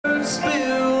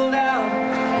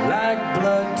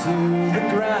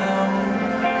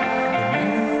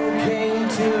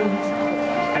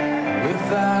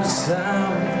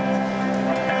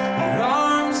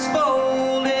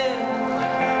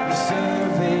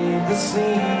the scene,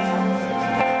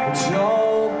 which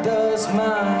all does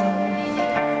mine,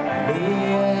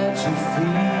 lay at your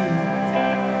feet.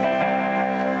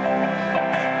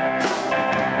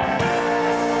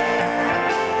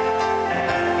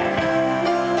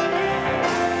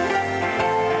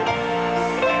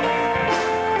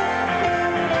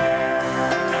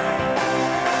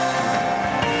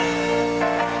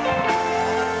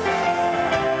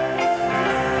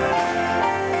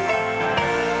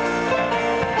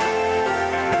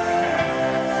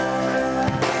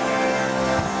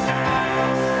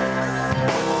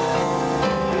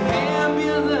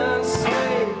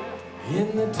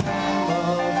 In the time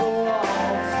of the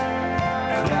waltz,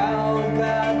 crowd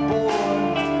got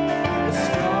bored and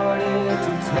started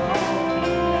to talk.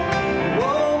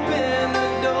 Open the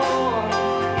door,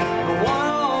 the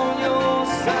one on your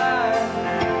side,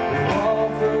 we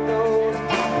offer those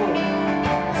people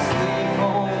a slave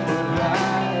home to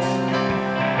ride.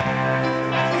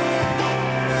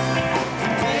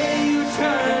 Today you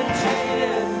turn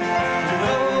jaded to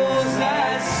those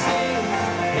that sing,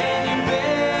 and you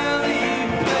barely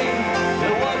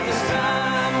what this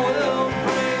time will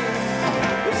bring.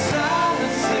 The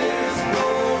silence is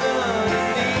golden and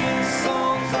these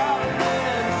songs are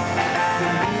lit.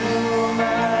 The new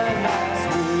night lights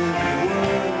will be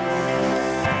worth.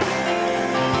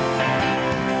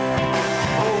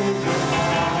 Hold your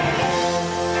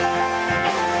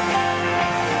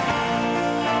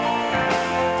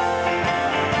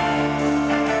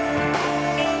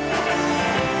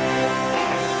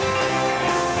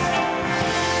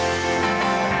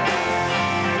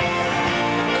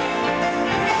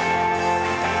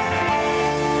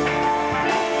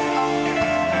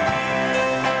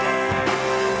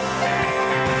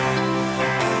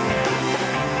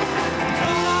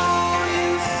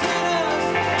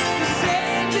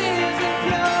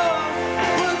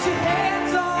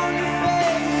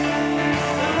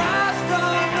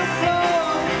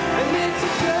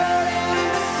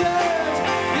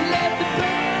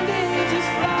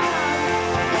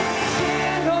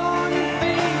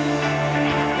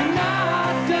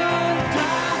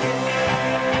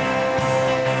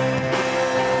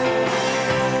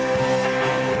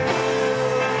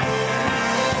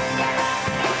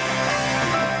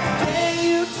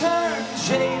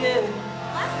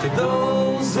to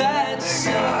those that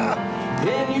sing,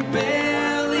 and you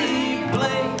barely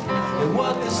blink at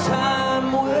what this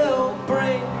time will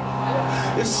bring.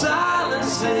 If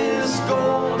silence is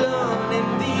golden and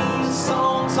these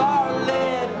songs are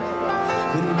lead,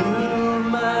 then lure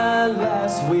my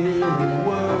last weary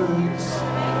words.